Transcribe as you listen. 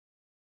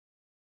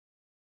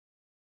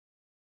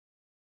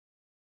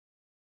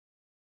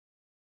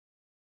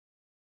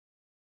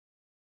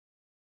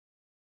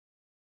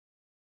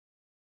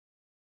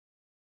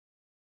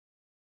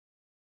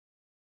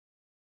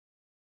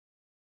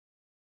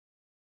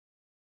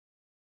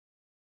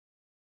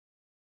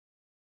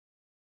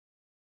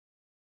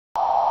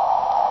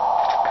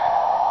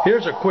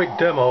Here's a quick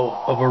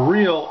demo of a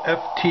real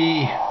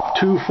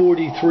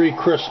FT-243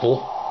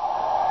 crystal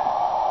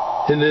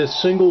in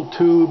this single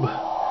tube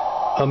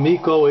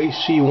Ameco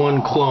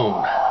AC-1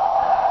 clone.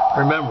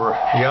 Remember,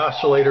 the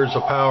oscillator is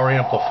a power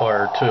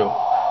amplifier too,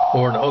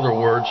 or in other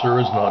words, there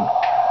is none.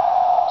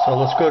 So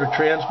let's go to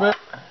transmit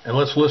and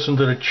let's listen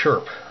to the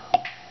chirp.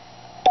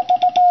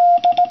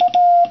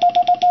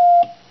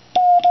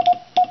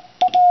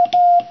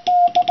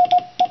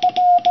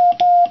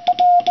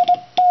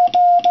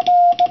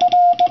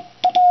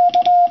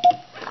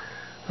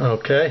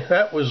 Okay,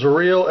 that was the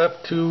real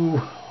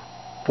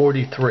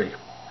F243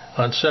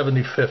 on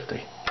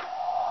 7050.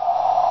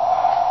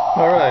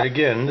 Alright,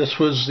 again, this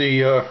was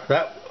the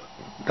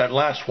that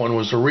last one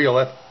was the real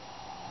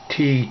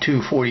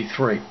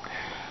FT243.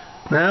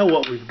 Now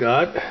what we've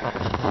got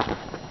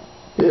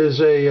is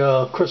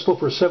a crystal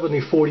for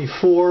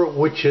 7044,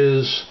 which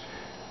is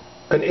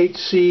an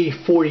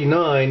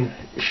HC-49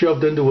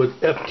 shoved into an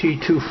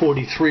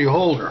FT243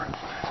 holder.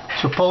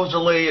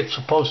 Supposedly it's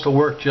supposed to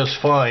work just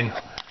fine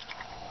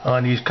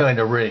on these kind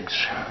of rigs.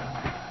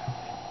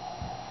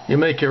 You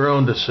make your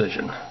own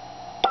decision.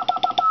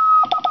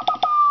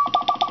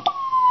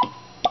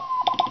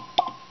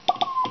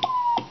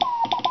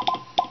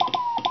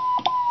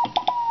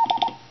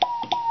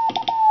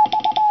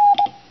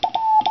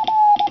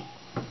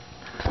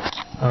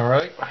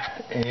 Alright,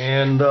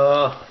 and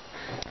the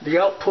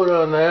output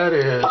on that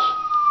is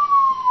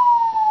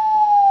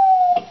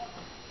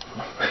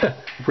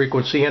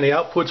frequency and the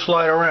output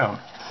slide around.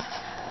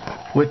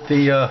 With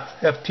the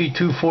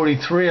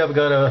FT243, I've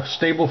got a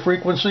stable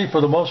frequency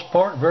for the most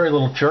part, very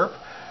little chirp,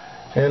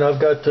 and I've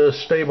got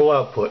stable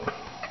output.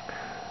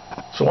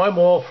 So I'm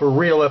all for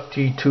real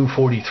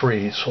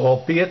FT243s,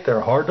 albeit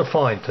they're hard to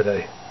find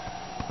today.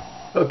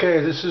 Okay,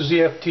 this is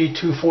the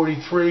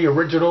FT243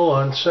 original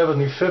on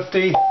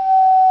 7050.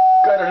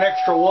 Got an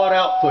extra watt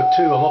output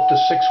too. I'm up to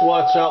 6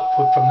 watts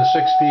output from the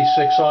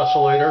 66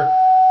 oscillator.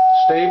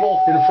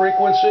 Stable in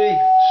frequency,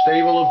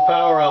 stable in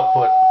power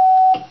output.